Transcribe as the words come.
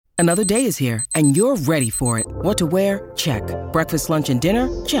Another day is here, and you're ready for it. What to wear? Check. Breakfast, lunch, and dinner?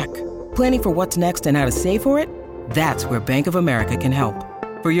 Check. Planning for what's next and how to save for it? That's where Bank of America can help.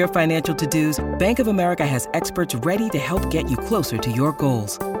 For your financial to-dos, Bank of America has experts ready to help get you closer to your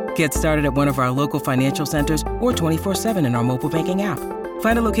goals. Get started at one of our local financial centers or 24/7 in our mobile banking app.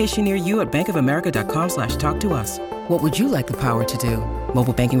 Find a location near you at bankofamerica.com/talktous. What would you like the power to do?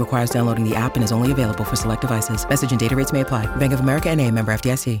 Mobile banking requires downloading the app and is only available for select devices. Message and data rates may apply. Bank of America N.A., member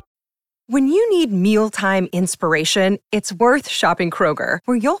FDIC. When you need mealtime inspiration, it's worth shopping Kroger,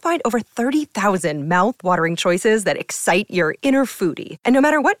 where you'll find over 30,000 mouth-watering choices that excite your inner foodie. And no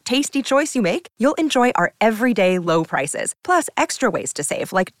matter what tasty choice you make, you'll enjoy our everyday low prices, plus extra ways to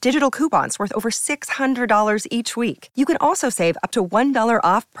save, like digital coupons worth over $600 each week. You can also save up to $1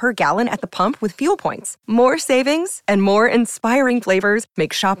 off per gallon at the pump with fuel points. More savings and more inspiring flavors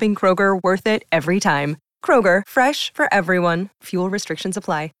make shopping Kroger worth it every time. Kroger, fresh for everyone. Fuel restrictions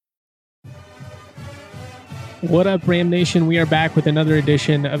apply. What up, Ram Nation? We are back with another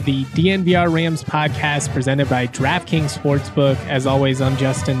edition of the DNVR Rams podcast presented by DraftKings Sportsbook. As always, I'm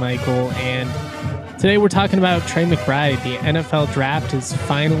Justin Michael, and today we're talking about Trey McBride. The NFL draft is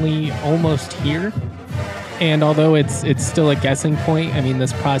finally almost here, and although it's still a guessing point, I mean,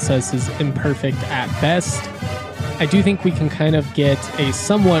 this process is imperfect at best. I do think we can kind of get a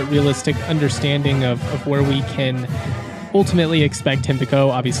somewhat realistic understanding of where we can ultimately expect him to go.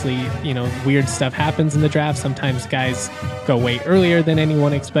 Obviously, weird stuff happens in the draft. Sometimes guys go way earlier than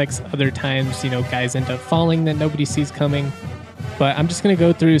anyone expects. Other times, guys end up falling that nobody sees coming. But I'm just going to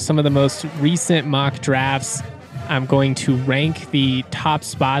go through some of the most recent mock drafts. I'm going to rank the top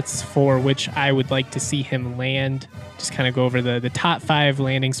spots for which I would like to see him land. Just kind of go over the top 5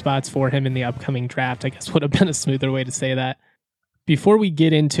 landing spots for him in the upcoming draft, I guess would have been a smoother way to say that. Before we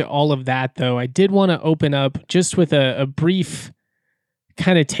get into all of that, though, I did want to open up just with a brief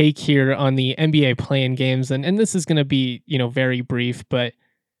kind of take here on the NBA play-in games. And this is going to be, very brief, but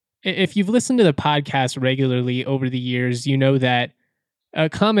if you've listened to the podcast regularly over the years, you know that a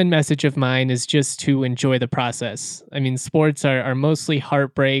common message of mine is just to enjoy the process. I mean, sports are mostly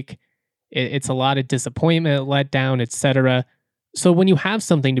heartbreak. It's a lot of disappointment, letdown, etc. So when you have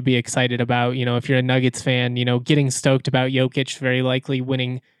something to be excited about, if you're a Nuggets fan, getting stoked about Jokic very likely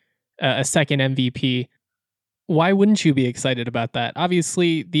winning a second MVP, why wouldn't you be excited about that?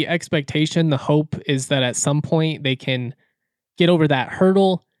 Obviously, the expectation, the hope is that at some point they can get over that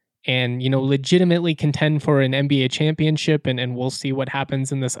hurdle and, legitimately contend for an NBA championship. And we'll see what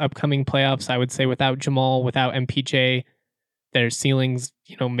happens in this upcoming playoffs. I would say without Jamal, without MPJ, their ceilings,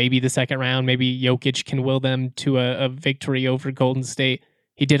 maybe the second round, maybe Jokic can will them to a victory over Golden State.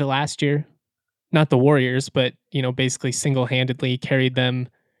 He did it last year, not the Warriors, but, basically single-handedly carried them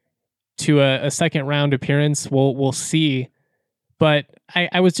to a second round appearance. We'll see. But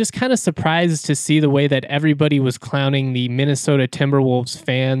I was just kind of surprised to see the way that everybody was clowning the Minnesota Timberwolves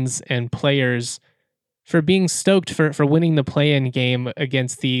fans and players for being stoked for winning the play-in game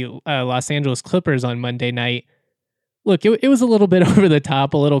against the Los Angeles Clippers on Monday night. Look, it was a little bit over the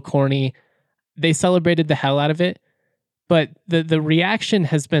top, a little corny. They celebrated the hell out of it, but the reaction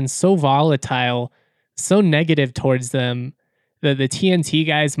has been so volatile, so negative towards them. The TNT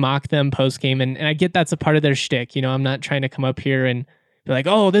guys mock them post-game, and I get that's a part of their shtick. I'm not trying to come up here and be like,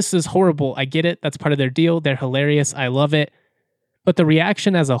 oh, this is horrible. I get it. That's part of their deal. They're hilarious. I love it. But the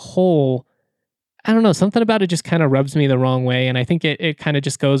reaction as a whole, I don't know, something about it just kind of rubs me the wrong way, and I think it kind of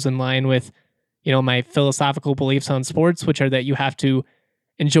just goes in line with my philosophical beliefs on sports, which are that you have to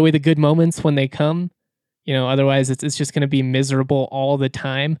enjoy the good moments when they come. Otherwise it's just going to be miserable all the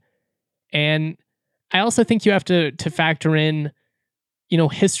time. And I also think you have to factor in,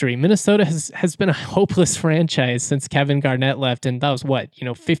 history. Minnesota has been a hopeless franchise since Kevin Garnett left. And that was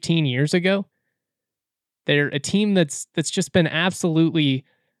 15 years ago. They're a team that's just been absolutely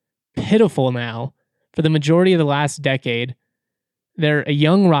pitiful now for the majority of the last decade. They're a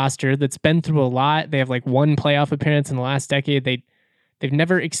young roster that's been through a lot. They have one playoff appearance in the last decade. They've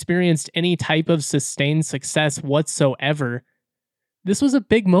never experienced any type of sustained success whatsoever. This was a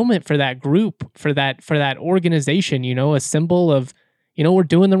big moment for that group, for that organization, a symbol of, we're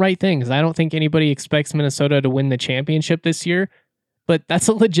doing the right things. I don't think anybody expects Minnesota to win the championship this year, but that's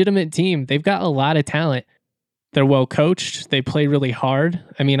a legitimate team. They've got a lot of talent. They're well coached. They play really hard.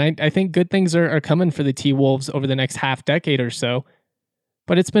 I mean, I think good things are coming for the T-Wolves over the next half decade or so.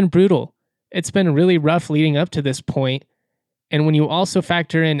 But it's been brutal. It's been really rough leading up to this point. And when you also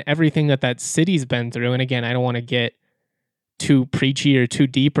factor in everything that city's been through, and again, I don't want to get too preachy or too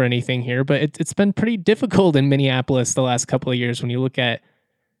deep or anything here, but it's been pretty difficult in Minneapolis the last couple of years when you look at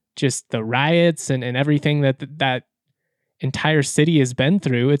just the riots and everything that entire city has been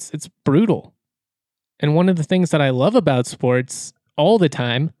through. It's brutal. And one of the things that I love about sports all the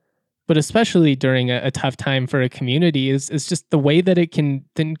time, but especially during a tough time for a community, is just the way that it can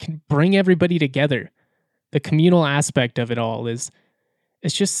bring everybody together. The communal aspect of it all is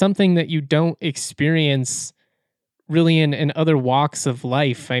it's just something that you don't experience really in other walks of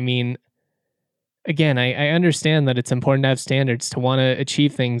life. I mean, again, I understand that it's important to have standards, to want to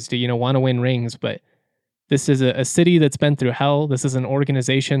achieve things, to want to win rings, but this is a city that's been through hell. This is an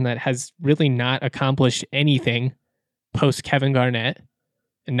organization that has really not accomplished anything post Kevin Garnett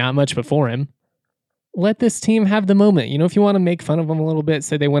and not much before him. Let this team have the moment. If you want to make fun of them a little bit,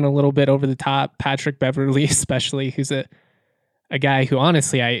 say they went a little bit over the top, Patrick Beverley especially, who's a guy who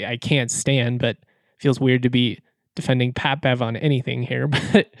honestly I can't stand, but feels weird to be defending Pat Bev on anything here.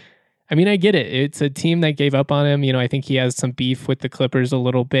 But I mean, I get it. It's a team that gave up on him. I think he has some beef with the Clippers a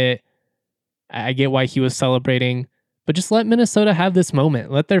little bit. I get why he was celebrating, but just let Minnesota have this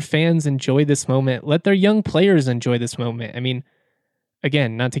moment. Let their fans enjoy this moment. Let their young players enjoy this moment. I mean,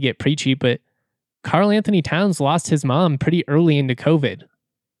 again, not to get preachy, but Karl Anthony Towns lost his mom pretty early into COVID.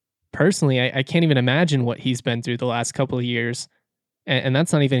 Personally, I can't even imagine what he's been through the last couple of years. And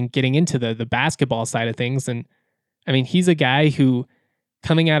that's not even getting into the basketball side of things. And I mean, he's a guy who,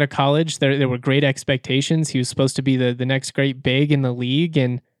 coming out of college, there were great expectations. He was supposed to be the next great big in the league.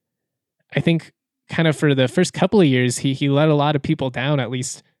 And I think kind of for the first couple of years, he let a lot of people down, at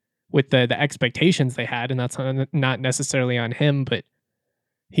least with the expectations they had. And that's not necessarily on him, but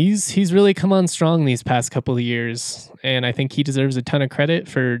he's really come on strong these past couple of years. And I think he deserves a ton of credit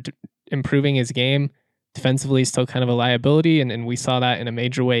for improving his game. Defensively, still kind of a liability. And we saw that in a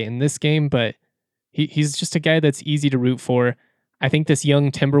major way in this game, but he's just a guy that's easy to root for. I think this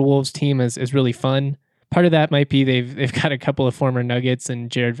young Timberwolves team is really fun. Part of that might be they've got a couple of former Nuggets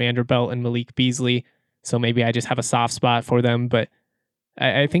and Jared Vanderbilt and Malik Beasley, so maybe I just have a soft spot for them. But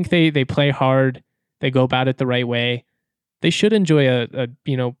I think they play hard. They go about it the right way. They should enjoy a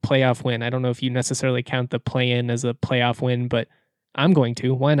playoff win. I don't know if you necessarily count the play-in as a playoff win, but I'm going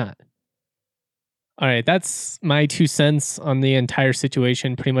to. Why not? All right, that's my 2 cents on the entire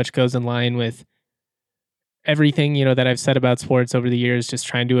situation. Pretty much goes in line with everything, that I've said about sports over the years, just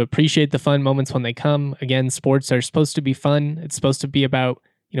trying to appreciate the fun moments when they come. Again, sports are supposed to be fun. It's supposed to be about,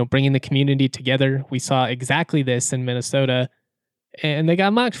 bringing the community together. We saw exactly this in Minnesota and they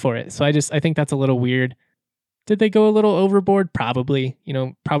got mocked for it. So I think that's a little weird. Did they go a little overboard? Probably,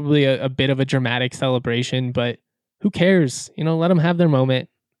 probably a bit of a dramatic celebration, but who cares? Let them have their moment.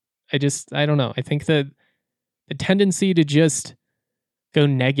 I don't know. I think the tendency to just go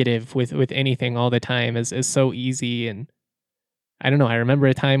negative with anything all the time is so easy. And I don't know. I remember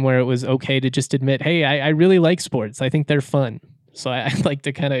a time where it was okay to just admit, hey, I really like sports. I think they're fun. So I'd like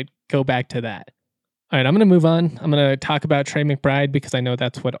to kind of go back to that. All right, I'm going to move on. I'm going to talk about Trey McBride because I know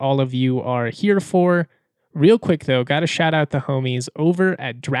that's what all of you are here for. Real quick, though, got to shout out the homies over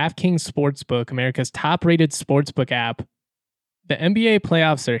at DraftKings Sportsbook, America's top-rated sportsbook app. The NBA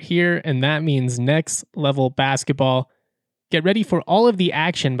playoffs are here, and that means next-level basketball. Get ready for all of the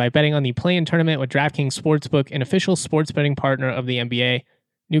action by betting on the play-in tournament with DraftKings Sportsbook, an official sports betting partner of the NBA.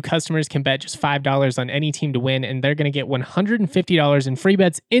 New customers can bet just $5 on any team to win, and they're going to get $150 in free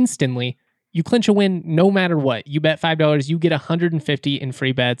bets instantly. You clinch a win no matter what. You bet $5, you get $150 in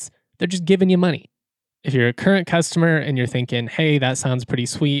free bets. They're just giving you money. If you're a current customer and you're thinking, hey, that sounds pretty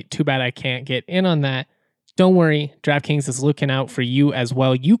sweet, too bad I can't get in on that, don't worry, DraftKings is looking out for you as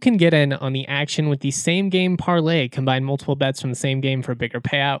well. You can get in on the action with the same game parlay. Combine multiple bets from the same game for a bigger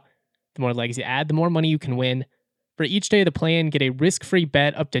payout. The more legs you add, the more money you can win. For each day of the play-in, get a risk-free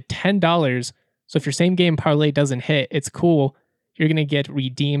bet up to $10. So if your same game parlay doesn't hit, it's cool. You're going to get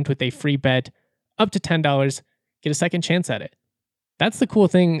redeemed with a free bet up to $10. Get a second chance at it. That's the cool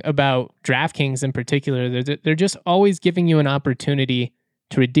thing about DraftKings in particular. They're just always giving you an opportunity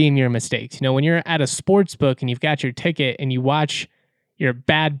to redeem your mistakes. When you're at a sports book and you've got your ticket and you watch your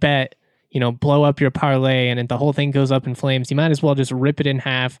bad bet, blow up your parlay and the whole thing goes up in flames, you might as well just rip it in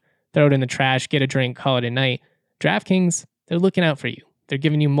half, throw it in the trash, get a drink, call it a night. DraftKings, they're looking out for you. They're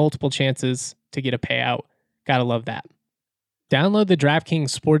giving you multiple chances to get a payout. Gotta love that. Download the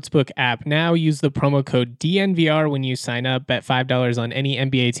DraftKings Sportsbook app now. Use the promo code DNVR when you sign up. Bet $5 on any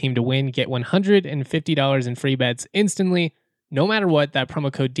NBA team to win. Get $150 in free bets instantly. No matter what, that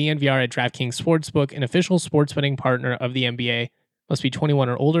promo code DNVR at DraftKings Sportsbook, an official sports betting partner of the NBA. Must be 21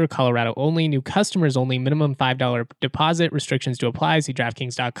 or older, Colorado only, new customers only, minimum $5 deposit, restrictions to apply. See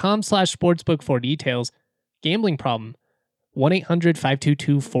DraftKings.com/sportsbook for details. Gambling problem,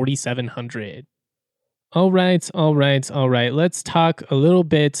 1-800-522-4700. All right. Let's talk a little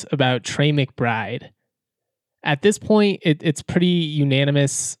bit about Trey McBride. At this point, it's pretty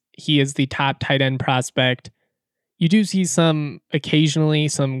unanimous. He is the top tight end prospect. You do see occasionally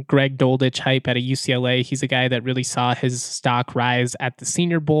some Greg Dulcich hype at a UCLA. He's a guy that really saw his stock rise at the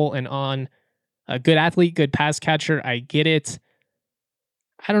Senior Bowl and on. A good athlete, good pass catcher. I get it.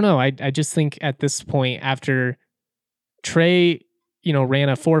 I don't know. I just think at this point, after Trey, ran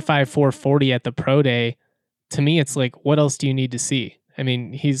a 4.5, 4.40 at the pro day, to me, it's like, what else do you need to see? I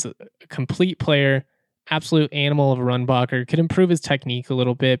mean, he's a complete player, absolute animal of a run blocker, could improve his technique a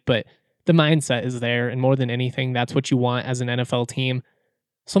little bit, but the mindset is there. And more than anything, that's what you want as an NFL team.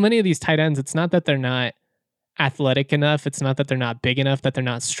 So many of these tight ends, it's not that they're not athletic enough. It's not that they're not big enough, that they're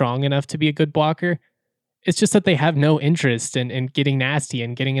not strong enough to be a good blocker. It's just that they have no interest in getting nasty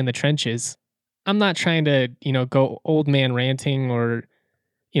and getting in the trenches. I'm not trying to, go old man ranting or,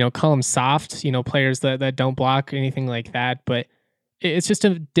 call them soft, players that don't block or anything like that. But it's just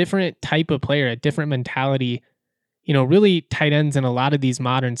a different type of player, a different mentality. Really tight ends in a lot of these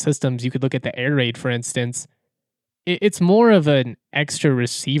modern systems, you could look at the air raid, for instance. It's more of an extra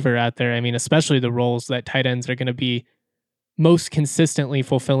receiver out there. I mean, especially the roles that tight ends are going to be most consistently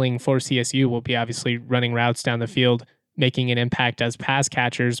fulfilling for CSU will be obviously running routes down the field, making an impact as pass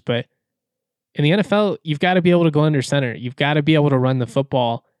catchers. But in the NFL, you've got to be able to go under center. You've got to be able to run the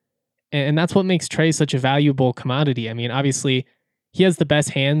football. And that's what makes Trey such a valuable commodity. I mean, obviously, he has the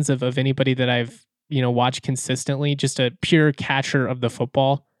best hands of anybody that I've, watched consistently, just a pure catcher of the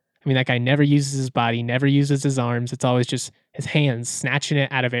football. I mean, that guy never uses his body, never uses his arms. It's always just his hands snatching it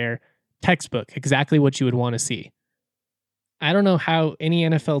out of air. Textbook, exactly what you would want to see. I don't know how any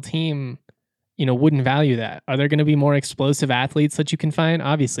NFL team, wouldn't value that. Are there going to be more explosive athletes that you can find?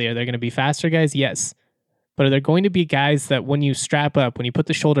 Obviously. Are there going to be faster guys? Yes. But are there going to be guys that when you strap up, when you put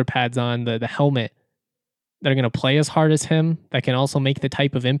the shoulder pads on, the helmet, that are going to play as hard as him, that can also make the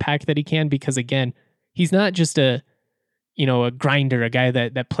type of impact that he can? Because again, he's not just a grinder, a guy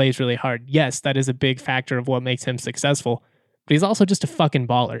that plays really hard. Yes, that is a big factor of what makes him successful. But he's also just a fucking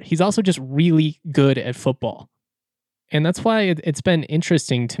baller. He's also just really good at football. And that's why it's been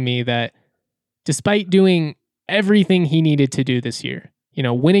interesting to me that despite doing everything he needed to do this year,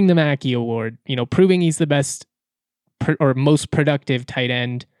 winning the Mackey Award, proving he's the best or most productive tight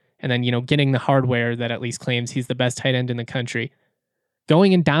end, and then, getting the hardware that at least claims he's the best tight end in the country,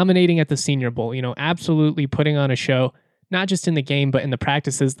 going and dominating at the Senior Bowl, absolutely putting on a show, not just in the game, but in the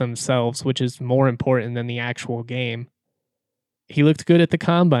practices themselves, which is more important than the actual game. He looked good at the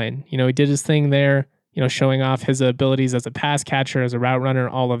combine. He did his thing there, showing off his abilities as a pass catcher, as a route runner,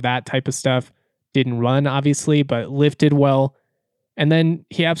 all of that type of stuff. Didn't run, obviously, but lifted well. And then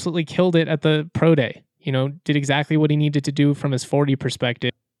he absolutely killed it at the pro day. Did exactly what he needed to do from his 40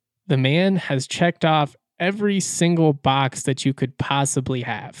 perspective. The man has checked off every single box that you could possibly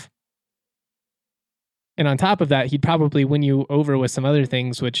have. And on top of that, he'd probably win you over with some other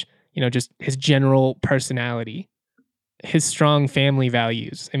things, which, just his general personality, his strong family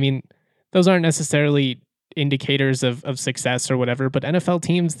values. I mean, those aren't necessarily indicators of success or whatever, but NFL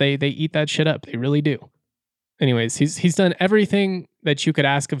teams, they eat that shit up. They really do. Anyways, he's done everything that you could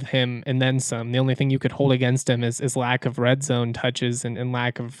ask of him and then some. The only thing you could hold against him is lack of red zone touches and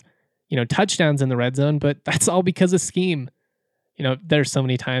lack of, touchdowns in the red zone, but that's all because of scheme. There's so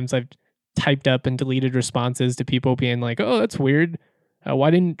many times I've typed up and deleted responses to people being like, oh, that's weird.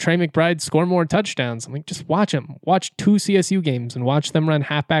 Why didn't Trey McBride score more touchdowns? I'm like, just watch him. Watch 2 CSU games and watch them run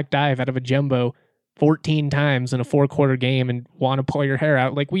halfback dive out of a jumbo 14 times in a 4-quarter game and want to pull your hair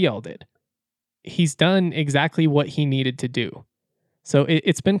out like we all did. He's done exactly what he needed to do. So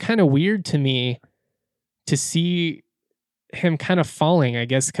it's been kind of weird to me to see him kind of falling, I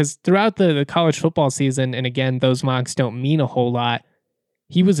guess, because throughout the college football season, and again, those mocks don't mean a whole lot,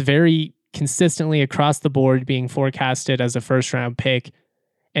 he was very consistently across the board being forecasted as a first-round pick,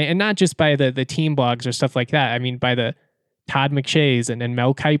 and not just by the team blogs or stuff like that. I mean, by the Todd McShays and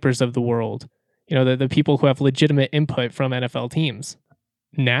Mel Kipers of the world, the people who have legitimate input from NFL teams.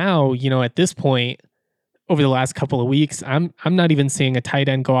 Now, at this point, over the last couple of weeks, I'm not even seeing a tight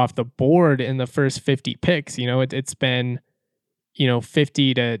end go off the board in the first 50 picks. It's been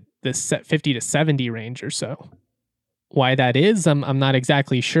 50 to 70 range or so. Why that is, I'm not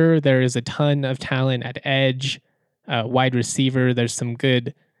exactly sure. There is a ton of talent at edge, wide receiver. There's some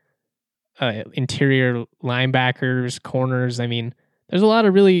good interior linebackers, corners. I mean, there's a lot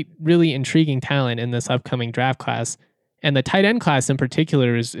of really, really intriguing talent in this upcoming draft class. And the tight end class in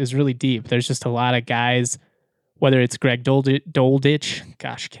particular is really deep. There's just a lot of guys, whether it's Greg Dulcich,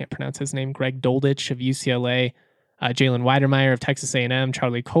 gosh, I can't pronounce his name, Greg Dulcich of UCLA, Jalen Weidermeyer of Texas A&M,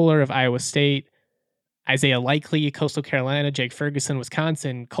 Charlie Kohler of Iowa State, Isaiah Likely, Coastal Carolina, Jake Ferguson,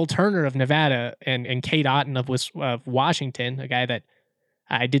 Wisconsin, Cole Turner of Nevada, and Cade Otton of Washington, a guy that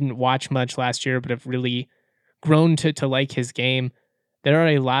I didn't watch much last year, but have really grown to like his game. There are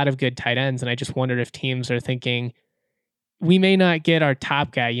a lot of good tight ends, and I just wondered if teams are thinking, we may not get our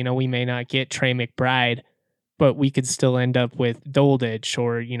top guy, we may not get Trey McBride, but we could still end up with Dolditch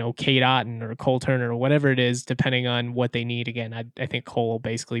or, Cade Otton or Cole Turner or whatever it is, depending on what they need. Again, I think Cole will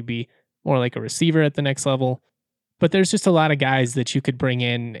basically be more like a receiver at the next level. But there's just a lot of guys that you could bring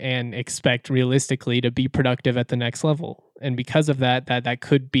in and expect realistically to be productive at the next level. And because of that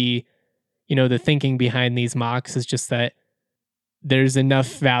could be, the thinking behind these mocks is just that there's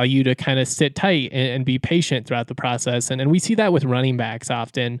enough value to kind of sit tight and be patient throughout the process. And we see that with running backs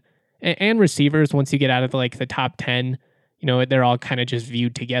often and receivers. Once you get out of the top 10, they're all kind of just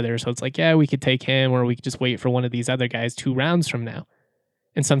viewed together. So it's like, yeah, we could take him, or we could just wait for one of these other guys 2 rounds from now.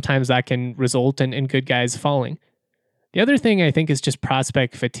 And sometimes that can result in good guys falling. The other thing I think is just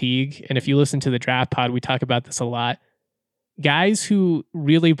prospect fatigue. And if you listen to the draft pod, we talk about this a lot. Guys who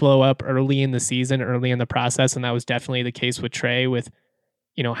really blow up early in the season, early in the process, and that was definitely the case with Trey with,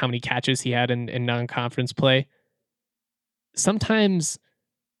 how many catches he had in non-conference play. Sometimes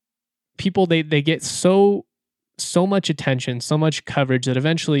people, they get so much attention, so much coverage that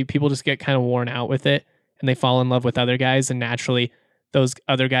eventually people just get kind of worn out with it and they fall in love with other guys. And naturally, those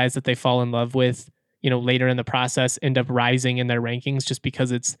other guys that they fall in love with, later in the process end up rising in their rankings just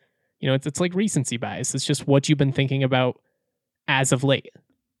because it's like recency bias. It's just what you've been thinking about as of late.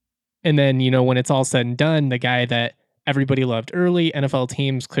 And then, when it's all said and done, the guy that everybody loved early, NFL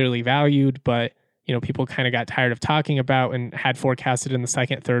teams clearly valued, but, people kind of got tired of talking about and had forecasted in the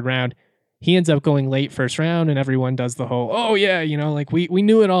second, third round, he ends up going late first round and everyone does the whole, oh yeah, we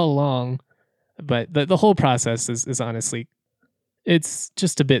knew it all along. But the whole process is honestly, it's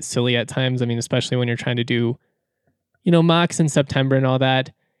just a bit silly at times. I mean, especially when you're trying to do, mocks in September and all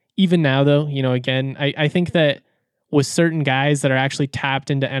that. Even now though, again, I think that with certain guys that are actually tapped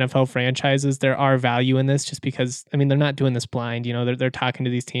into NFL franchises, there are value in this just because, they're not doing this blind. They're talking to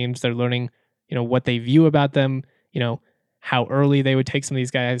these teams. They're learning, what they view about them, how early they would take some of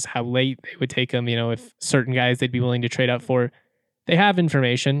these guys, how late they would take them, if certain guys they'd be willing to trade up for. They have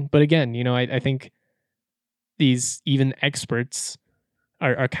information. But again, I think these even experts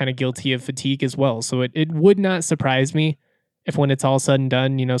are kind of guilty of fatigue as well. So it would not surprise me if when it's all said and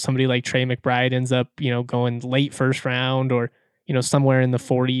done, somebody like Trey McBride ends up, going late first round or, somewhere in the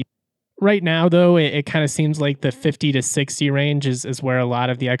 40s. Right now, though, it kind of seems like the 50 to 60 range is where a lot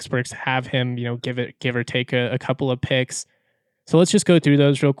of the experts have him, give or take a couple of picks. So let's just go through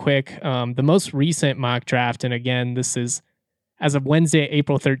those real quick. The most recent mock draft, and again, this is as of Wednesday,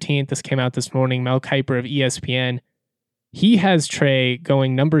 April 13th. This came out this morning. Mel Kiper of ESPN. He has Trey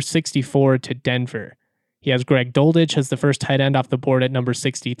going number 64 to Denver. He has Greg Dolditch as the first tight end off the board at number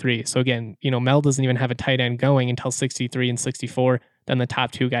 63. So again, Mel doesn't even have a tight end going until 63 and 64. Then the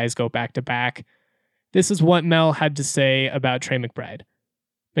top 2 guys go back to back. This is what Mel had to say about Trey McBride.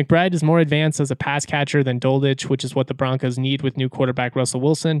 McBride is more advanced as a pass catcher than Dolditch, which is what the Broncos need with new quarterback Russell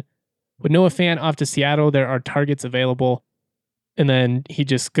Wilson. With Noah Fant off to Seattle, there are targets available. And then he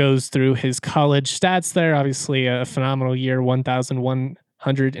just goes through his college stats there. Obviously a phenomenal year,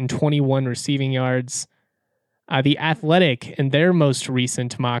 1,121 receiving yards. The Athletic in their most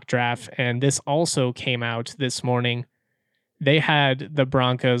recent mock draft, and this also came out this morning, they had the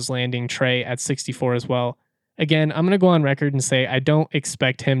Broncos landing Trey at 64 as well. Again, I'm going to go on record and say I don't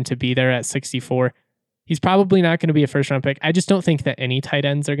expect him to be there at 64. He's probably not going to be a first-round pick. I just don't think that any tight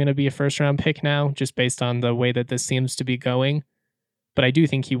ends are going to be a first-round pick now, just based on the way that this seems to be going. But I do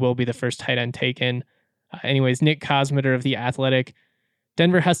think he will be the first tight end taken. Anyways, Nick Kosmider of The Athletic.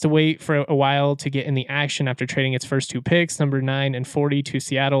 Denver has to wait for a while to get in the action after trading its first 2 picks, number 9 and 40, to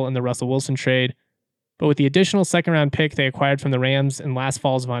Seattle in the Russell Wilson trade. But with the additional second-round pick they acquired from the Rams in last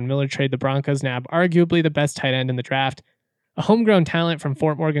fall's Von Miller trade, the Broncos nab arguably the best tight end in the draft, a homegrown talent from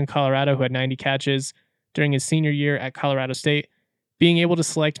Fort Morgan, Colorado, who had 90 catches during his senior year at Colorado State. Being able to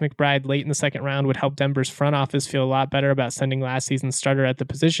select McBride late in the second round would help Denver's front office feel a lot better about sending last season's starter at the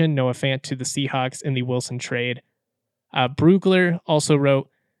position, Noah Fant, to the Seahawks in the Wilson trade. Brugler also wrote,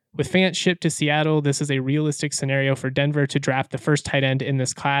 with Fant shipped to Seattle, this is a realistic scenario for Denver to draft the first tight end in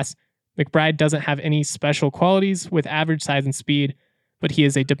this class. McBride doesn't have any special qualities with average size and speed, but he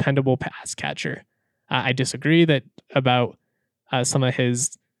is a dependable pass catcher. I disagree about some of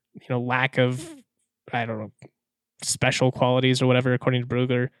his, lack of, special qualities or whatever, according to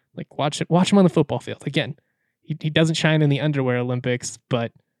Brugler. Like, watch him on the football field. Again, he doesn't shine in the underwear Olympics,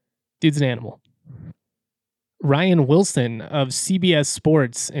 but dude's an animal. Ryan Wilson of CBS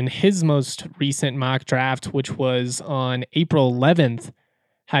Sports, in his most recent mock draft, which was on April 11th,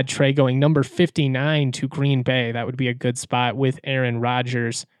 had Trey going number 59 to Green Bay. That would be a good spot with Aaron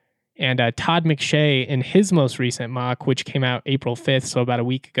Rodgers. And Todd McShay, in his most recent mock, which came out April 5th, so about a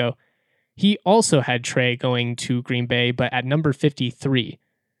week ago, he also had Trey going to Green Bay, but at number 53.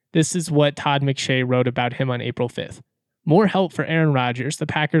 This is what Todd McShay wrote about him on April 5th. More help for Aaron Rodgers. The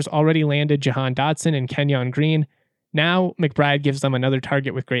Packers already landed Jahan Dotson and Kenyon Green. Now McBride gives them another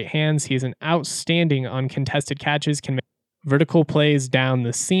target with great hands. He is an outstanding on contested catches, can make vertical plays down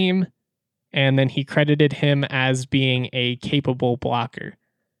the seam, and then he credited him as being a capable blocker.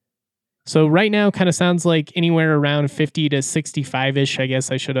 So right now kind of sounds like anywhere around 50 to 65-ish. I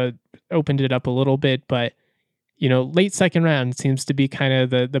guess I should have opened it up a little bit, but late second round seems to be kind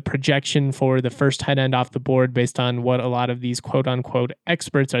of the projection for the first tight end off the board based on what a lot of these quote unquote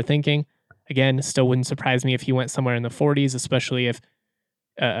experts are thinking. Again, still wouldn't surprise me if he went somewhere in the 40s, especially if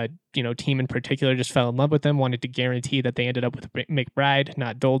a team in particular just fell in love with him, wanted to guarantee that they ended up with McBride,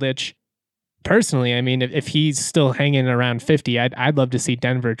 not Dolditch. Personally, I mean, if he's still hanging around 50, I'd love to see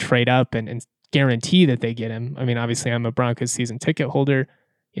Denver trade up and guarantee that they get him. I mean, obviously I'm a Broncos season ticket holder.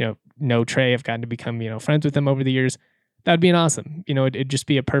 No Trey. I've gotten to become, friends with him over the years. That'd be an awesome, it'd just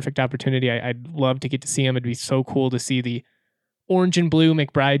be a perfect opportunity. I'd love to get to see him. It'd be so cool to see the orange and blue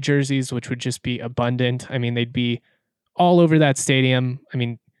McBride jerseys, which would just be abundant. I mean, they'd be all over that stadium. I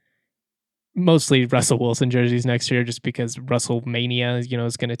mean, mostly Russell Wilson jerseys next year, just because Russell mania, is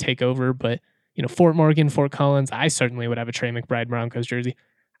going to take over. But, Fort Morgan, Fort Collins, I certainly would have a Trey McBride Broncos jersey.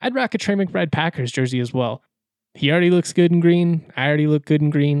 I'd rock a Trey McBride Packers jersey as well. He already looks good in green. I already look good in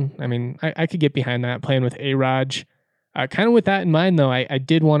green. I mean, I could get behind that, playing with A-Raj. Kind of with that in mind, though, I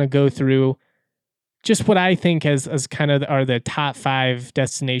did want to go through just what I think as kind of are the top 5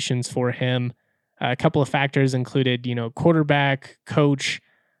 destinations for him. A couple of factors included, quarterback, coach,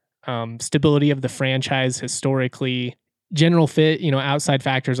 stability of the franchise historically, general fit, outside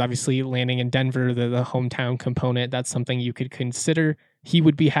factors, obviously landing in Denver, the hometown component. That's something you could consider. He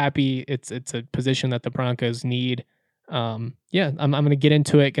would be happy. It's a position that the Broncos need. I'm going to get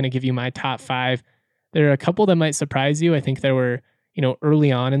into it. Going to give you my top 5. There are a couple that might surprise you. I think there were,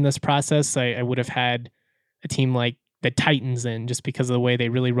 early on in this process, I would have had a team like the Titans in, just because of the way they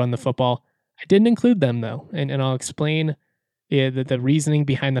really run the football. I didn't include them though, and I'll explain the reasoning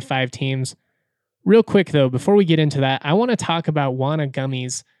behind the 5 teams. Real quick though, before we get into that, I want to talk about Wana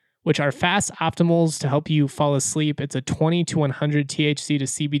gummies, which are fast optimals to help you fall asleep. It's a 20 to 100 THC to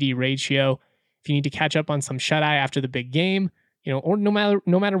CBD ratio. If you need to catch up on some shut-eye after the big game, or no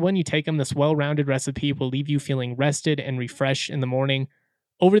matter when you take them, this well-rounded recipe will leave you feeling rested and refreshed in the morning.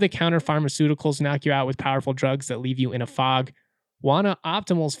 Over-the-counter pharmaceuticals knock you out with powerful drugs that leave you in a fog. Wana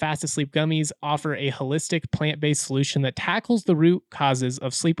Optimal's Fast Asleep gummies offer a holistic plant-based solution that tackles the root causes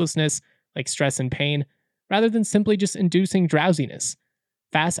of sleeplessness, like stress and pain, rather than simply just inducing drowsiness.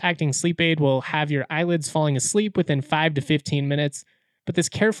 Fast-acting sleep aid will have your eyelids falling asleep within 5 to 15 minutes, but this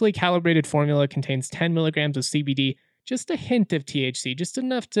carefully calibrated formula contains 10 milligrams of CBD, just a hint of THC, just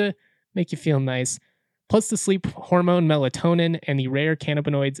enough to make you feel nice, plus the sleep hormone melatonin and the rare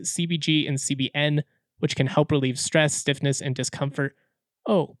cannabinoids CBG and CBN, which can help relieve stress, stiffness, and discomfort.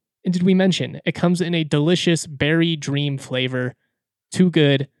 Oh, and did we mention, it comes in a delicious berry dream flavor. Too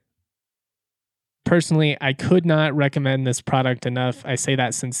good. Personally, I could not recommend this product enough. I say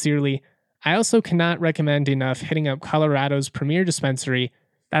that sincerely. I also cannot recommend enough hitting up Colorado's premier dispensary.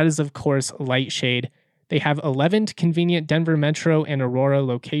 That is, of course, Lightshade. They have 11 convenient Denver Metro and Aurora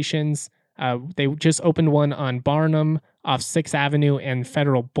locations. They just opened one on Barnum, off 6th Avenue and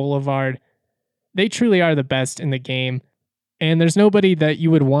Federal Boulevard. They truly are the best in the game. And there's nobody that you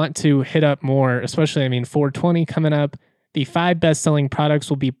would want to hit up more, especially, 420 coming up. The 5 best-selling products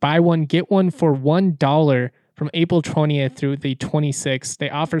will be buy one, get one for $1 from April 20th through the 26th. They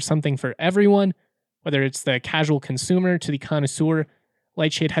offer something for everyone, whether it's the casual consumer to the connoisseur.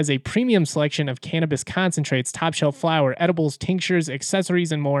 Lightshade has a premium selection of cannabis concentrates, top-shelf flower, edibles, tinctures,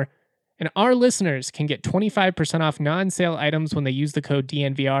 accessories, and more. And our listeners can get 25% off non-sale items when they use the code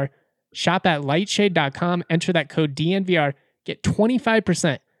DNVR. Shop at lightshade.com, enter that code DNVR, get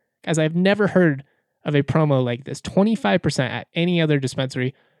 25%. Guys, I've never heard of a promo like this. 25% at any other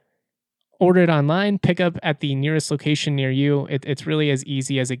dispensary. Order it online, pick up at the nearest location near you. It's really as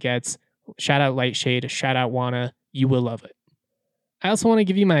easy as it gets. Shout out Lightshade, shout out Wana. You will love it. I also want to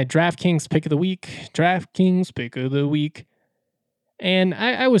give you my DraftKings pick of the week. DraftKings pick of the week. And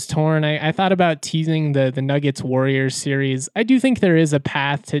I was torn. I thought about teasing the Nuggets Warriors series. I do think there is a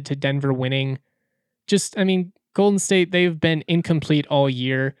path to Denver winning. Golden State, they've been incomplete all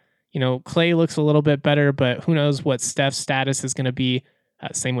year. Clay looks a little bit better, but who knows what Steph's status is going to be.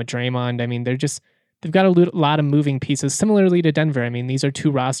 Same with Draymond. I mean, they've got a lot of moving pieces, similarly to Denver. I mean, these are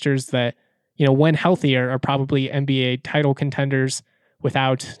two rosters that, when healthy are probably NBA title contenders.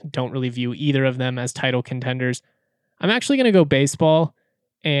 Without, don't really view either of them as title contenders. I'm actually going to go baseball,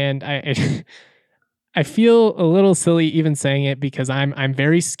 and I feel a little silly even saying it because I'm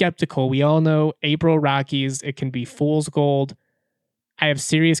very skeptical. We all know April Rockies, it can be fool's gold. I have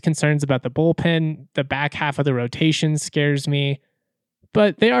serious concerns about the bullpen. The back half of the rotation scares me.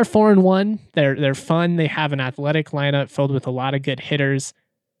 But they are 4-1. They're fun. They have an athletic lineup filled with a lot of good hitters.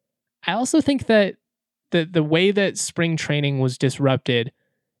 I also think that the way that spring training was disrupted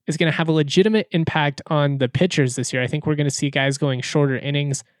is going to have a legitimate impact on the pitchers this year. I think we're going to see guys going shorter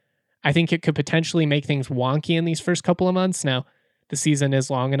innings. I think it could potentially make things wonky in these first couple of months. Now, the season is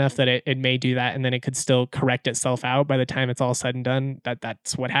long enough that it may do that, and then it could still correct itself out by the time it's all said and done.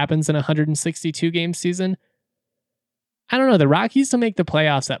 That's what happens in a 162-game season. I don't know. The Rockies to make the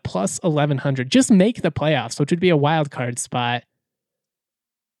playoffs at plus 1,100, just make the playoffs, which would be a wild card spot.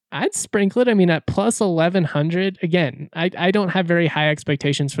 I'd sprinkle it. I mean, at plus 1,100, again, I don't have very high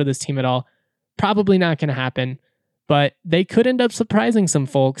expectations for this team at all. Probably not going to happen, but they could end up surprising some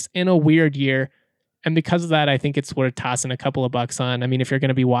folks in a weird year. And because of that, I think it's worth tossing a couple of bucks on. I mean, if you're going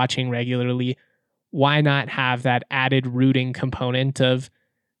to be watching regularly, why not have that added rooting component of,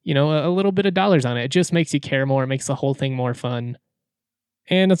 a little bit of dollars on it? It just makes you care more. It makes the whole thing more fun.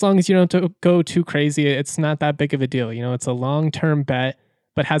 And as long as you don't go too crazy, it's not that big of a deal. It's a long-term bet,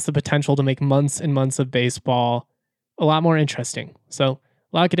 but has the potential to make months and months of baseball a lot more interesting. So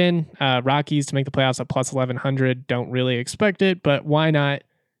lock it in. Rockies to make the playoffs at plus 1,100. Don't really expect it, but why not?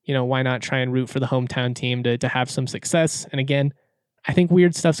 Why not try and root for the hometown team to have some success? And again, I think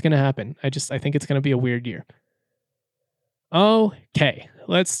weird stuff's going to happen. I think it's going to be a weird year. Okay,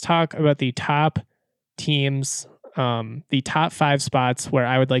 let's talk about the top teams, the top 5 spots where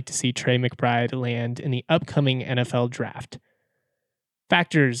I would like to see Trey McBride land in the upcoming NFL draft.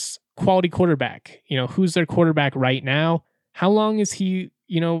 Factors: quality quarterback. Who's their quarterback right now? How long is he,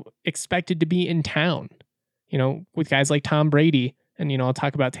 expected to be in town? With guys like Tom Brady, and I'll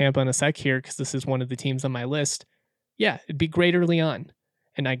talk about Tampa in a sec here because this is one of the teams on my list. Yeah, it'd be great early on.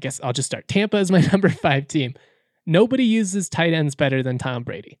 And I guess I'll just start. Tampa is my number 5 team. Nobody uses tight ends better than Tom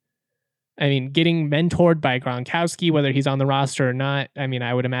Brady. I mean, getting mentored by Gronkowski, whether he's on the roster or not, I mean,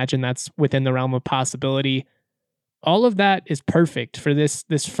 I would imagine that's within the realm of possibility. All of that is perfect for this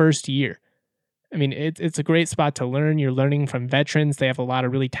first year. I mean, it's a great spot to learn. You're learning from veterans. They have a lot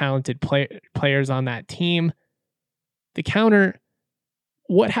of really talented players on that team. The counter,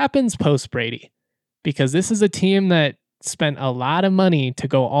 what happens post Brady? Because this is a team that spent a lot of money to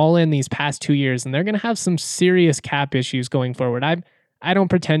go all in these past 2 years, and they're going to have some serious cap issues going forward. I don't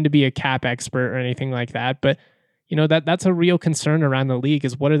pretend to be a cap expert or anything like that, but that's a real concern around the league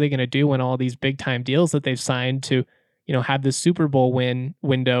is what are they going to do when all these big time deals that they've signed to, have the Super Bowl win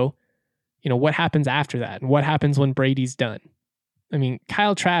window, what happens after that? And what happens when Brady's done? I mean,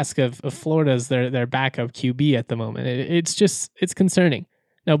 Kyle Trask of Florida is their backup QB at the moment. It's concerning.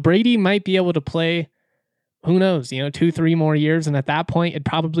 Now, Brady might be able to play, who knows, 2-3 more years. And at that point, it'd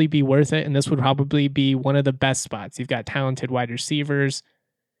probably be worth it. And this would probably be one of the best spots. You've got talented wide receivers.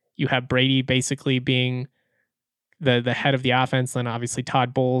 You have Brady basically being the head of the offense. Then obviously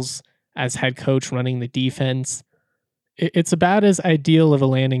Todd Bowles as head coach running the defense. It's about as ideal of a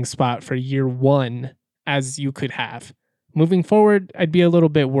landing spot for year one as you could have. Moving forward, I'd be a little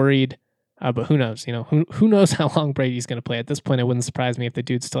bit worried, but who knows? Who knows how long Brady's going to play? At this point, it wouldn't surprise me if the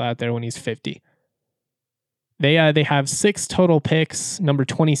dude's still out there when he's 50. They have 6 total picks. Number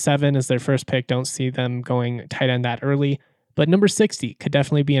 27 is their first pick. Don't see them going tight end that early. But number 60 could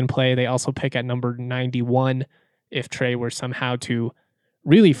definitely be in play. They also pick at number 91 if Trey were somehow to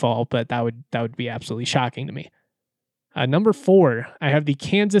really fall, but that would be absolutely shocking to me. Number 4, I have the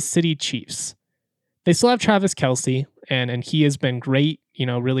Kansas City Chiefs. They still have Travis Kelce, and he has been great,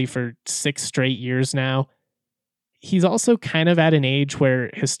 really for 6 straight years now. He's also kind of at an age where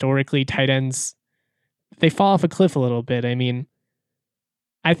historically tight ends, they fall off a cliff a little bit. I mean,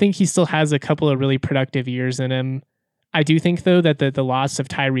 I think he still has a couple of really productive years in him. I do think, though, that the loss of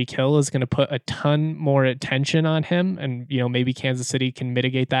Tyreek Hill is going to put a ton more attention on him, and maybe Kansas City can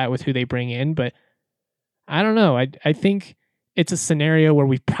mitigate that with who they bring in, but I don't know. I think it's a scenario where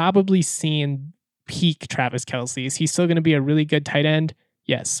we've probably seen peak Travis Kelce. Is he still going to be a really good tight end?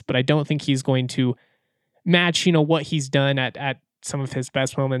 Yes, but I don't think he's going to match, what he's done at some of his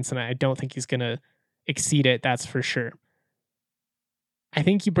best moments, and I don't think he's going to exceed it, that's for sure. I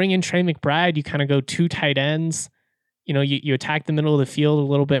think you bring in Trey McBride, you kind of go 2 tight ends. You attack the middle of the field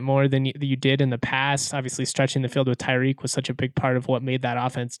a little bit more than you did in the past. Obviously, stretching the field with Tyreek was such a big part of what made that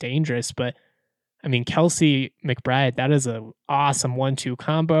offense dangerous. But, I mean, Kelce, McBride, that is an awesome 1-2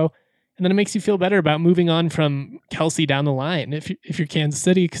 combo. And then it makes you feel better about moving on from Kelce down the line if you're Kansas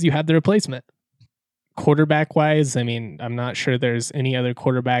City because you have the replacement. Quarterback-wise, I mean, I'm not sure there's any other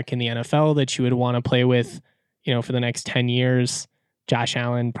quarterback in the NFL that you would want to play with, for the next 10 years. Josh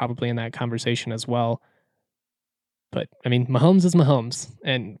Allen probably in that conversation as well. But, I mean, Mahomes is Mahomes.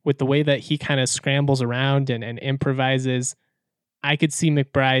 And with the way that he kind of scrambles around and improvises, I could see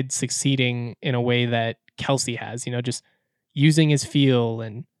McBride succeeding in a way that Kelce has, just using his feel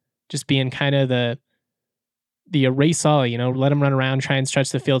and just being kind of the erase all, let him run around, try and stretch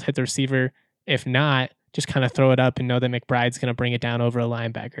the field, hit the receiver. If not, just kind of throw it up and know that McBride's going to bring it down over a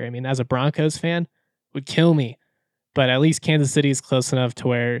linebacker. I mean, as a Broncos fan, would kill me. But at least Kansas City is close enough to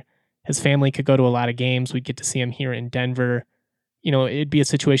where his family could go to a lot of games. We'd get to see him here in Denver. It'd be a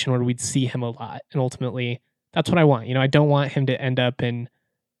situation where we'd see him a lot. And ultimately, that's what I want. I don't want him to end up in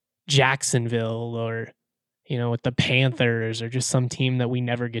Jacksonville or, with the Panthers or just some team that we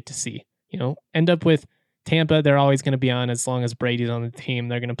never get to see. End up with Tampa. They're always going to be on as long as Brady's on the team.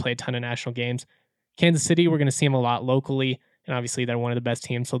 They're going to play a ton of national games. Kansas City, we're going to see them a lot locally. And obviously, they're one of the best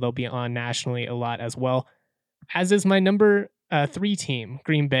teams, so they'll be on nationally a lot as well. As is my number 3 team,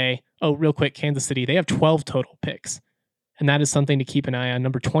 Green Bay. Oh, real quick, Kansas City. They have 12 total picks. And that is something to keep an eye on.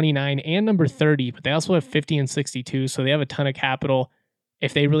 Number 29 and number 30, but they also have 50 and 62, so they have a ton of capital.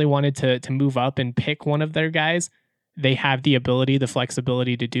 If they really wanted to move up and pick one of their guys, they have the ability, the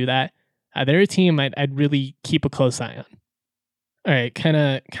flexibility to do that. They're a team I'd really keep a close eye on. All right, kind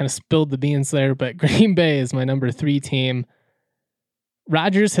of spilled the beans there, but Green Bay is my number 3 team.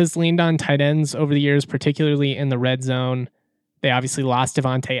 Rodgers has leaned on tight ends over the years, particularly in the red zone. They obviously lost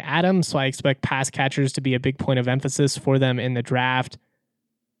Devontae Adams, so I expect pass catchers to be a big point of emphasis for them in the draft.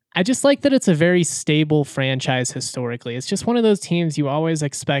 I just like that it's a very stable franchise historically. It's just one of those teams you always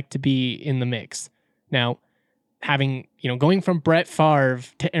expect to be in the mix. Now, going from Brett Favre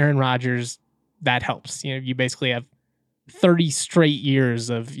to Aaron Rodgers, that helps. You basically have 30 straight years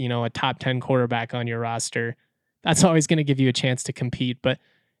of, a top 10 quarterback on your roster. That's always going to give you a chance to compete, but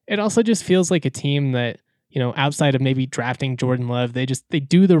it also just feels like a team that, outside of maybe drafting Jordan Love, they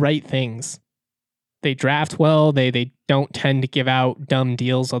do the right things. They draft well. They don't tend to give out dumb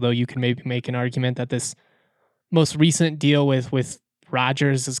deals, although you can maybe make an argument that this most recent deal with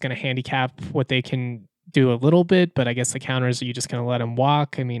Rodgers is going to handicap what they can do a little bit, but I guess the counter is you just going to let him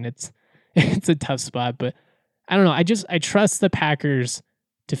walk. I mean, it's a tough spot, but I don't know. I trust the Packers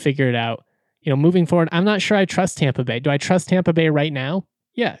to figure it out. Moving forward, I'm not sure I trust Tampa Bay. Do I trust Tampa Bay right now?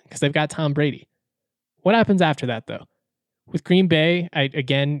 Yeah, because they've got Tom Brady. What happens after that, though? With Green Bay,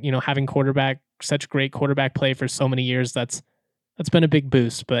 having such great quarterback play for so many years, that's been a big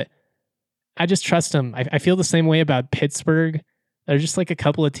boost, but I just trust them. I feel the same way about Pittsburgh. They're just like a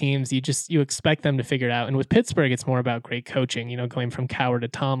couple of teams you expect them to figure it out. And with Pittsburgh, it's more about great coaching, going from Cowher to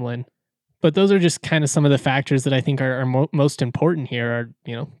Tomlin. But those are just kind of some of the factors that I think are most important here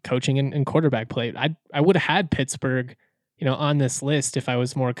are, coaching and quarterback play. I would have had Pittsburgh, on this list if I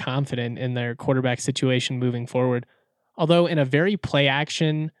was more confident in their quarterback situation moving forward. Although in a very play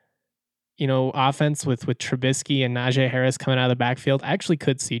action, offense with Trubisky and Najee Harris coming out of the backfield, I actually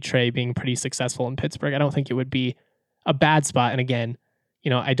could see Trey being pretty successful in Pittsburgh. I don't think it would be a bad spot. And again,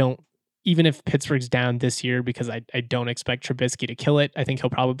 even if Pittsburgh's down this year, because I don't expect Trubisky to kill it, I think he'll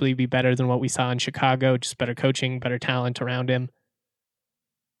probably be better than what we saw in Chicago, just better coaching, better talent around him.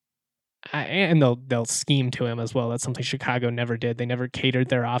 And they'll scheme to him as well. That's something Chicago never did. They never catered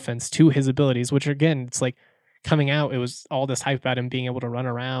their offense to his abilities, which again, it's like coming out, it was all this hype about him being able to run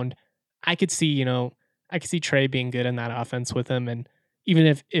around. I could see Trey being good in that offense with him. And even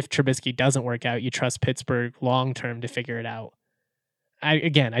if Trubisky doesn't work out, you trust Pittsburgh long-term to figure it out. I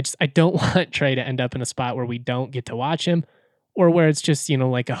don't want Trey to end up in a spot where we don't get to watch him or where it's just,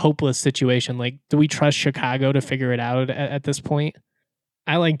 like a hopeless situation. Like, do we trust Chicago to figure it out at this point?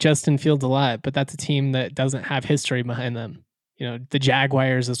 I like Justin Fields a lot, but that's a team that doesn't have history behind them. The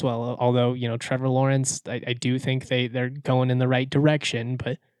Jaguars as well, although, Trevor Lawrence, I do think they're going in the right direction,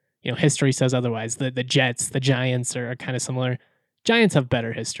 but, history says otherwise. The Jets, the Giants are kind of similar. Giants have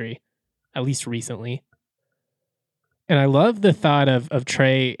better history, at least recently. And I love the thought of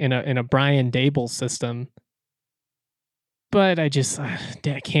Trey in a Brian Daboll system, but I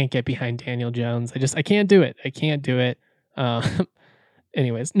can't get behind Daniel Jones. I can't do it. I can't do it.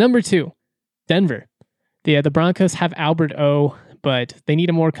 Anyways, number 2, Denver. The Broncos have Albert O, but they need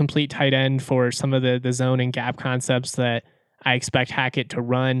a more complete tight end for some of the zone and gap concepts that I expect Hackett to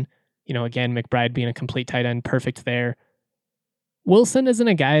run. Again, McBride being a complete tight end, perfect there. Wilson isn't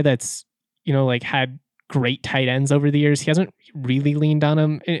a guy that's, had great tight ends over the years. He hasn't really leaned on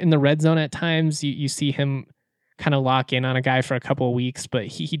him in the red zone at times. You see him kind of lock in on a guy for a couple of weeks, but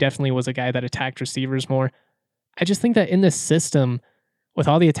he definitely was a guy that attacked receivers more. I just think that in this system, with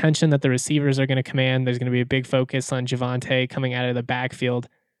all the attention that the receivers are going to command, there's going to be a big focus on Javonte coming out of the backfield.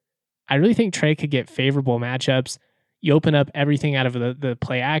 I really think Trey could get favorable matchups. You open up everything out of the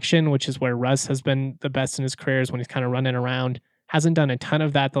play action, which is where Russ has been the best in his career, is when he's kind of running around. Hasn't done a ton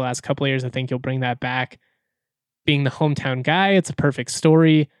of that the last couple of years. I think you'll bring that back. Being the hometown guy, it's a perfect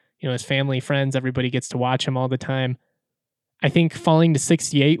story. His family, friends, everybody gets to watch him all the time. I think falling to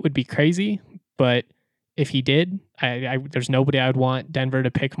 68 would be crazy, but if he did, there's nobody I would want Denver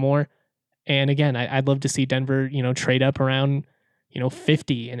to pick more. And again, I'd love to see Denver, trade up around,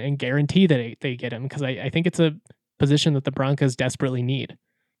 50 and guarantee that they get him, because I think it's a position that the Broncos desperately need.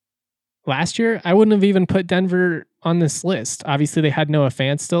 Last year, I wouldn't have even put Denver on this list. Obviously, they had Noah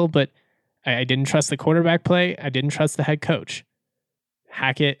Fant still, but I didn't trust the quarterback play. I didn't trust the head coach.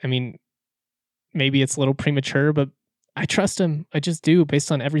 Hackett, maybe it's a little premature, but I trust him. I just do,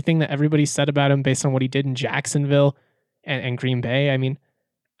 based on everything that everybody said about him, based on what he did in Jacksonville and Green Bay.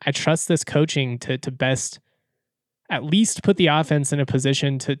 I trust this coaching to best at least put the offense in a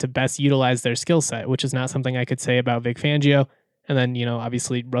position to best utilize their skill set, which is not something I could say about Vic Fangio. And then,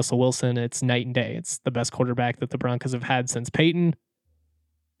 obviously Russell Wilson, it's night and day. It's the best quarterback that the Broncos have had since Peyton.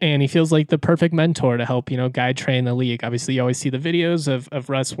 And he feels like the perfect mentor to help, guide Trey in the league. Obviously, you always see the videos of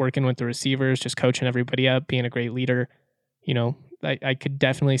Russ working with the receivers, just coaching everybody up, being a great leader. I could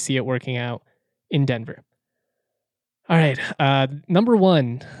definitely see it working out in Denver. All right. Number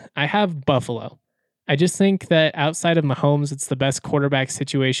 1, I have Buffalo. I just think that outside of Mahomes, it's the best quarterback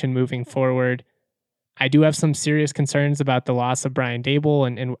situation moving forward. I do have some serious concerns about the loss of Brian Daboll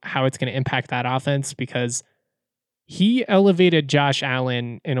and how it's going to impact that offense, because he elevated Josh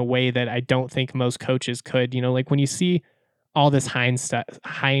Allen in a way that I don't think most coaches could. Like when you see all this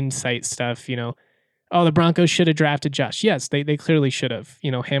hindsight stuff, the Broncos should have drafted Josh. Yes, they clearly should have,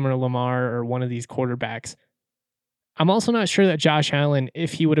 him or Lamar or one of these quarterbacks. I'm also not sure that Josh Allen,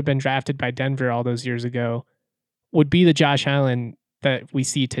 if he would have been drafted by Denver all those years ago, would be the Josh Allen that we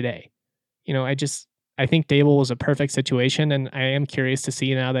see today. I think Daboll was a perfect situation, and I am curious to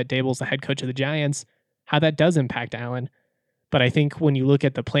see now that Daboll's the head coach of the Giants, how that does impact Allen. But I think when you look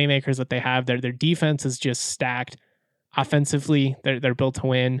at the playmakers that they have, their defense is just stacked. Offensively, they're built to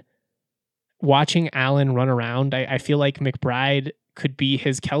win. Watching Allen run around, I feel like McBride could be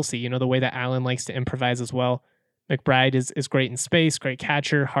his Kelsey, the way that Allen likes to improvise as well. McBride is great in space, great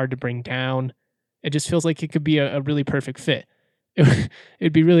catcher, hard to bring down. It just feels like it could be a really perfect fit.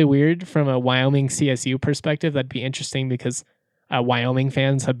 It'd be really weird from a Wyoming CSU perspective. That'd be interesting because Wyoming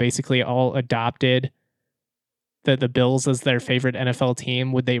fans have basically all adopted the Bills as their favorite NFL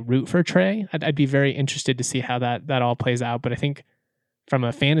team. Would they root for Trey? I'd be very interested to see how that all plays out. But I think from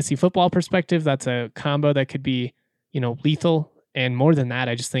a fantasy football perspective, that's a combo that could be, lethal. And more than that,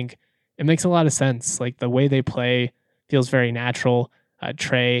 I just think it makes a lot of sense. Like the way they play feels very natural.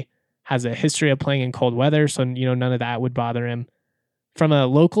 Trey has a history of playing in cold weather, so none of that would bother him. From a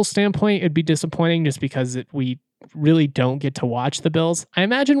local standpoint, it'd be disappointing just because we really don't get to watch the Bills. I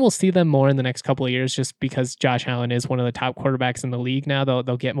imagine we'll see them more in the next couple of years just because Josh Allen is one of the top quarterbacks in the league now.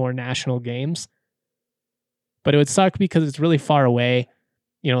 They'll get more national games. But it would suck because it's really far away,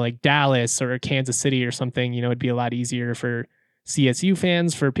 like Dallas or Kansas City or something. It'd be a lot easier for CSU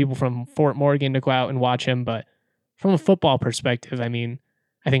fans, for people from Fort Morgan to go out and watch him. But from a football perspective, I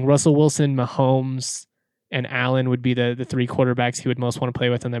think Russell Wilson, Mahomes, and Allen would be the 3 quarterbacks he would most want to play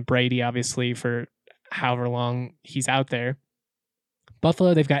with, and then Brady, obviously, for however long he's out there.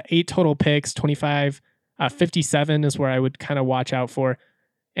 Buffalo, they've got 8 total picks, 25, 57 is where I would kind of watch out for,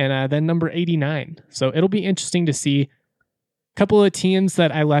 and then number 89. So it'll be interesting to see. A couple of teams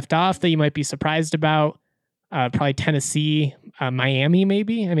that I left off that you might be surprised about, probably Tennessee, Miami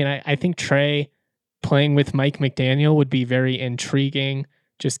maybe. I think Trey playing with Mike McDaniel would be very intriguing,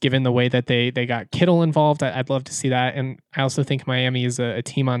 just given the way that they got Kittle involved. I'd love to see that. And I also think Miami is a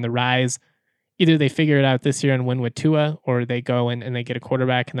team on the rise. Either they figure it out this year and win with Tua, or they go and they get a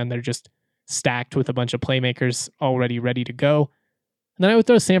quarterback and then they're just stacked with a bunch of playmakers already ready to go. And then I would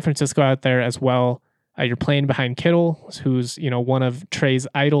throw San Francisco out there as well. You're playing behind Kittle, who's one of Trey's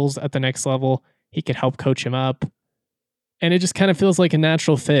idols at the next level. He could help coach him up. And it just kind of feels like a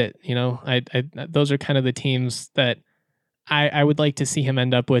natural fit. Those are kind of the teams that I would like to see him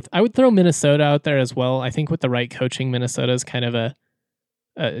end up with. I would throw Minnesota out there as well. I think with the right coaching, Minnesota is kind of a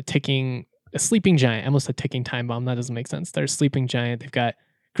sleeping giant, almost a ticking time bomb. That doesn't make sense. They're a sleeping giant. They've got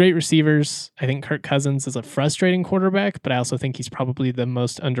great receivers. I think Kirk Cousins is a frustrating quarterback, but I also think he's probably the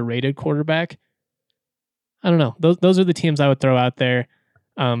most underrated quarterback. I don't know. Those are the teams I would throw out there.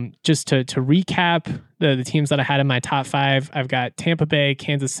 Just to recap the teams that I had in my top 5, I've got Tampa Bay,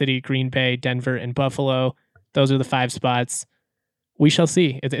 Kansas City, Green Bay, Denver, and Buffalo. Those are the 5 spots. We shall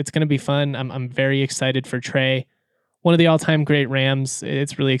see. It's going to be fun. I'm very excited for Trey, one of the all-time great Rams.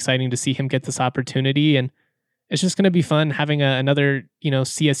 It's really exciting to see him get this opportunity, and it's just going to be fun having another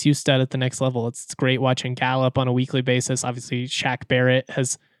CSU stud at the next level. It's great watching Gallup on a weekly basis. Obviously, Shaq Barrett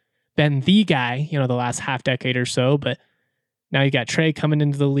has been the guy, the last half decade or so, but now you got Trey coming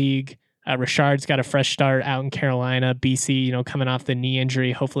into the league. Rashard's got a fresh start out in Carolina. BC, coming off the knee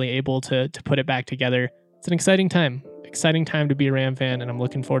injury, hopefully able to put it back together. It's an exciting time to be a Ram fan, and I'm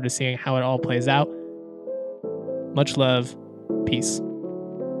looking forward to seeing how it all plays out. Much love. Peace.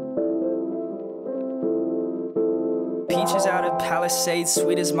 Peaches out of Palisades,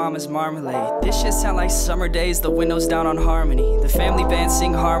 sweet as mama's marmalade. This shit sound like summer days, the windows down on Harmony. The family band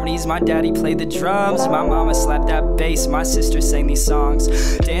sing harmonies, my daddy played the drums. My mama slapped that bass, my sister sang these songs.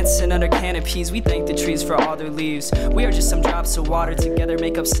 Dancing under canopies, we thank the trees for all their leaves. We are just some drops of water, together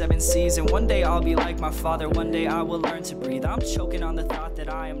make up 7 seas. And one day I'll be like my father, one day I will learn to breathe. I'm choking on the thought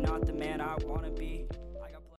that I am not the man I wanna be.